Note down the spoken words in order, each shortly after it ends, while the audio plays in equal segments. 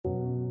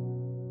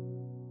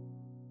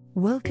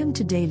Welcome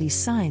to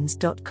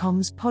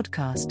dailysigns.com's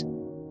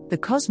podcast. The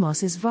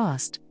cosmos is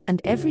vast,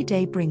 and every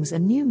day brings a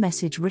new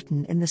message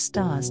written in the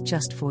stars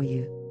just for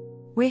you.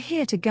 We're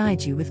here to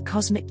guide you with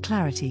cosmic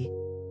clarity.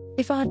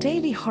 If our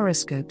daily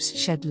horoscopes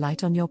shed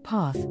light on your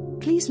path,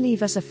 please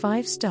leave us a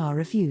 5-star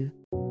review.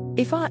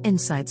 If our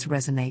insights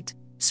resonate,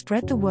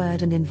 spread the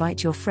word and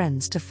invite your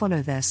friends to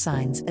follow their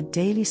signs at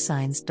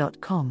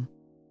dailysigns.com.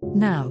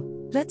 Now,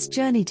 let's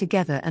journey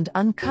together and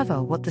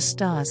uncover what the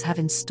stars have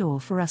in store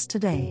for us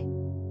today.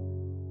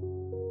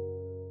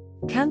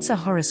 Cancer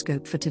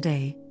horoscope for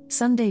today,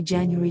 Sunday,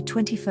 January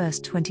 21,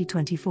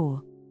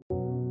 2024.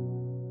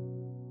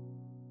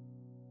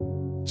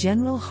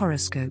 General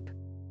horoscope.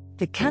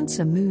 The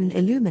Cancer moon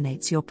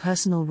illuminates your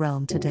personal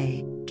realm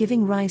today,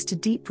 giving rise to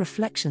deep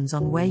reflections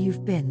on where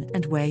you've been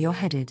and where you're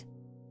headed.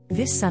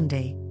 This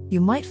Sunday,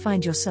 you might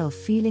find yourself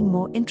feeling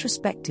more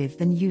introspective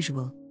than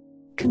usual.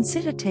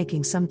 Consider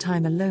taking some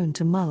time alone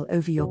to mull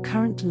over your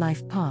current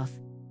life path.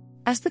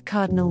 As the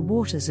cardinal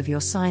waters of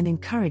your sign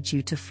encourage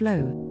you to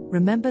flow,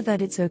 remember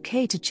that it's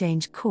okay to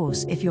change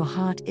course if your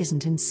heart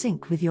isn't in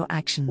sync with your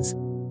actions.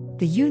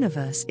 The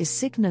universe is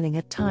signaling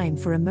a time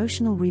for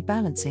emotional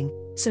rebalancing,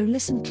 so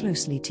listen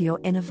closely to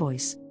your inner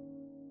voice.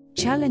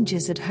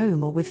 Challenges at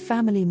home or with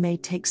family may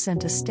take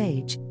center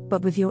stage,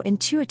 but with your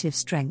intuitive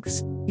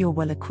strengths, you're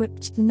well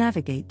equipped to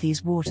navigate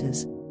these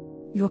waters.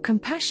 Your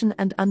compassion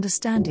and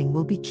understanding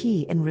will be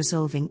key in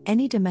resolving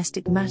any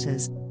domestic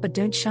matters, but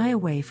don't shy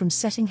away from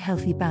setting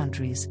healthy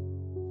boundaries.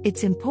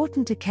 It's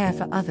important to care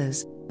for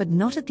others, but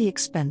not at the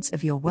expense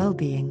of your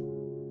well-being.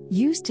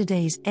 Use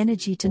today's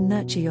energy to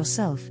nurture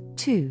yourself,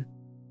 too.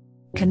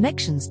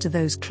 Connections to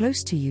those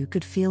close to you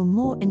could feel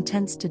more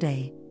intense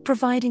today,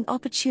 providing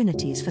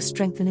opportunities for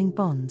strengthening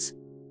bonds.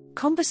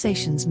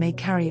 Conversations may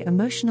carry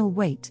emotional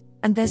weight,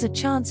 and there's a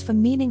chance for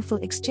meaningful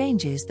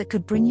exchanges that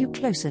could bring you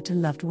closer to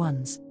loved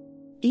ones.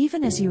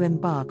 Even as you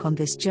embark on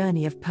this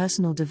journey of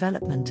personal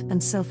development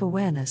and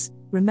self-awareness,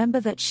 remember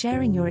that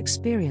sharing your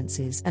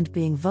experiences and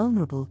being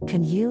vulnerable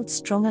can yield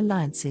strong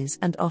alliances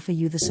and offer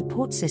you the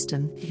support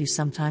system you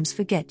sometimes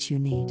forget you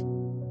need.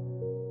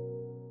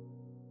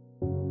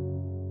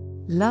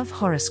 Love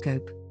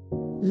horoscope.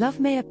 Love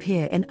may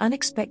appear in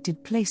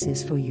unexpected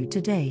places for you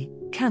today,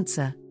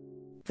 Cancer.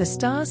 The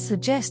stars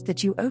suggest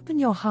that you open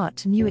your heart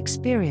to new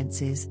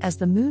experiences as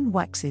the moon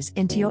waxes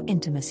into your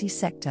intimacy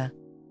sector.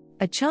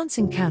 A chance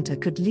encounter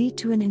could lead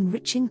to an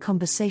enriching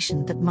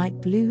conversation that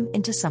might bloom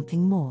into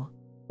something more.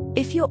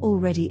 If you're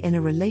already in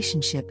a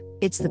relationship,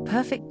 it's the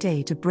perfect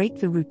day to break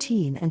the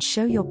routine and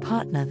show your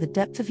partner the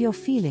depth of your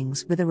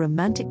feelings with a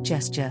romantic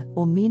gesture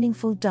or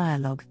meaningful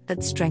dialogue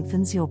that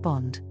strengthens your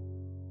bond.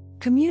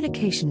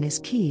 Communication is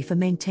key for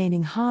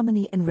maintaining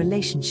harmony in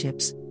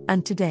relationships,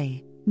 and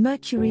today,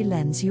 Mercury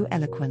lends you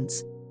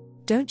eloquence.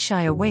 Don't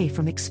shy away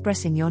from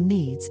expressing your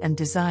needs and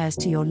desires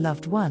to your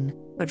loved one,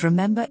 but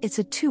remember it's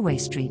a two-way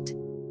street.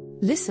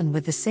 Listen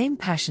with the same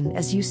passion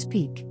as you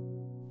speak.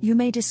 You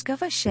may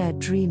discover shared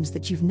dreams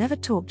that you've never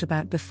talked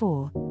about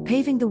before,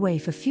 paving the way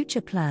for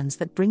future plans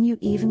that bring you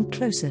even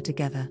closer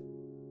together.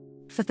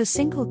 For the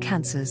single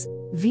Cancers,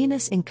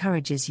 Venus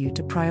encourages you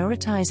to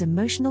prioritize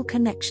emotional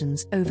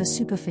connections over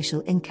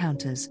superficial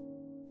encounters.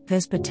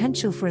 There's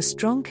potential for a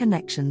strong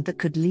connection that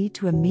could lead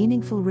to a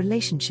meaningful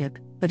relationship,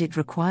 but it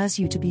requires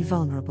you to be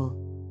vulnerable.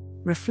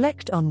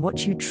 Reflect on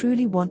what you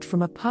truly want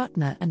from a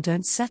partner and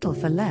don't settle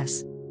for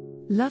less.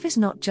 Love is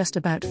not just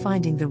about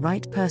finding the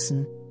right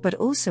person, but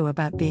also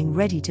about being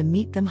ready to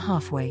meet them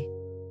halfway.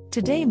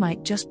 Today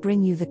might just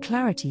bring you the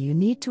clarity you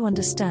need to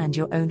understand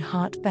your own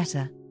heart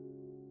better.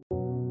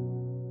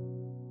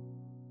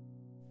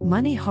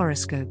 Money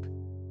horoscope.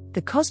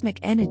 The cosmic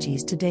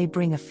energies today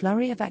bring a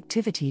flurry of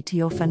activity to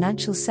your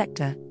financial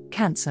sector,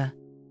 Cancer.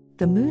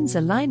 The moon's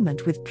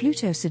alignment with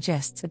Pluto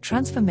suggests a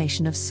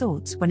transformation of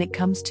sorts when it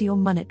comes to your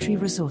monetary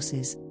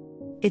resources.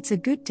 It's a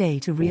good day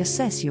to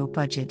reassess your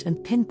budget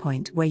and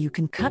pinpoint where you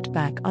can cut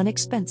back on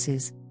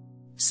expenses.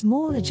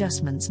 Small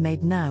adjustments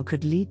made now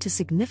could lead to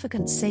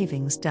significant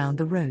savings down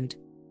the road.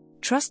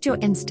 Trust your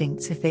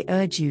instincts if they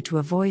urge you to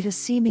avoid a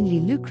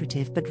seemingly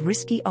lucrative but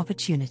risky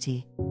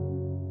opportunity.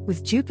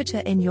 With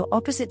Jupiter in your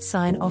opposite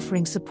sign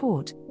offering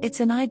support,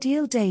 it's an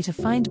ideal day to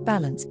find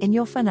balance in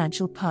your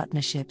financial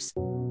partnerships.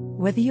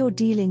 Whether you're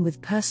dealing with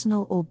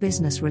personal or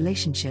business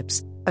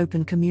relationships,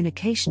 open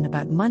communication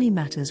about money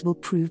matters will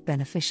prove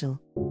beneficial.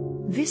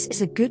 This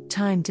is a good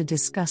time to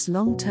discuss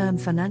long-term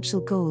financial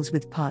goals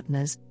with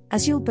partners,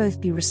 as you'll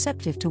both be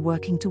receptive to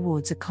working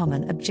towards a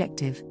common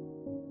objective.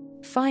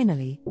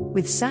 Finally,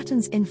 with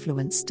Saturn's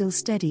influence still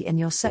steady in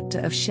your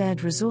sector of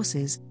shared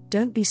resources,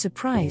 don't be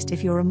surprised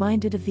if you're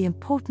reminded of the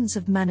importance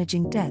of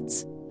managing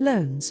debts,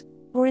 loans,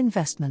 or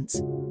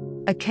investments.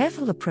 A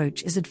careful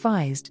approach is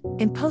advised.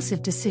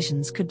 Impulsive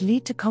decisions could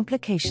lead to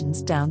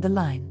complications down the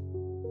line.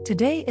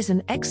 Today is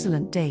an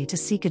excellent day to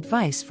seek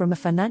advice from a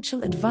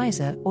financial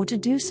advisor or to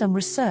do some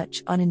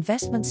research on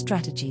investment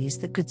strategies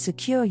that could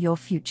secure your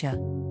future.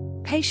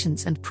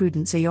 Patience and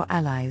prudence are your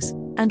allies,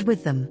 and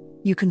with them,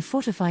 you can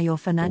fortify your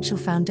financial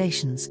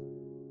foundations.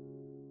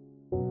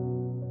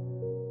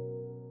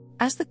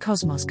 As the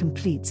cosmos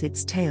completes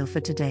its tale for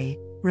today,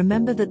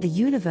 remember that the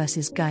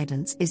universe's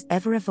guidance is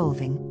ever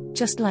evolving,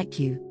 just like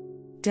you.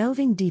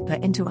 Delving deeper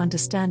into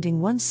understanding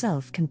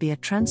oneself can be a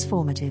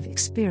transformative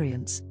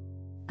experience.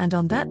 And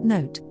on that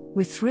note,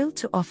 we're thrilled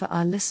to offer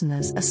our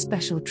listeners a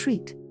special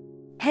treat.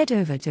 Head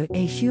over to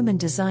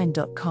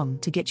ahumandesign.com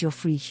to get your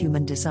free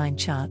human design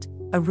chart,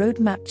 a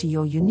roadmap to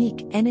your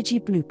unique energy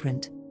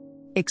blueprint.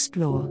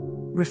 Explore,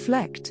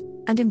 reflect,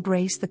 and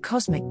embrace the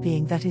cosmic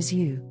being that is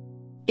you.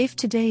 If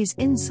today's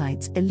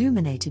insights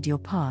illuminated your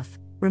path,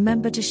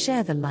 remember to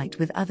share the light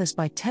with others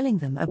by telling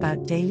them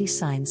about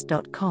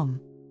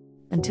dailysigns.com.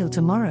 Until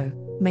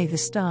tomorrow, may the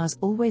stars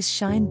always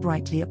shine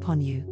brightly upon you.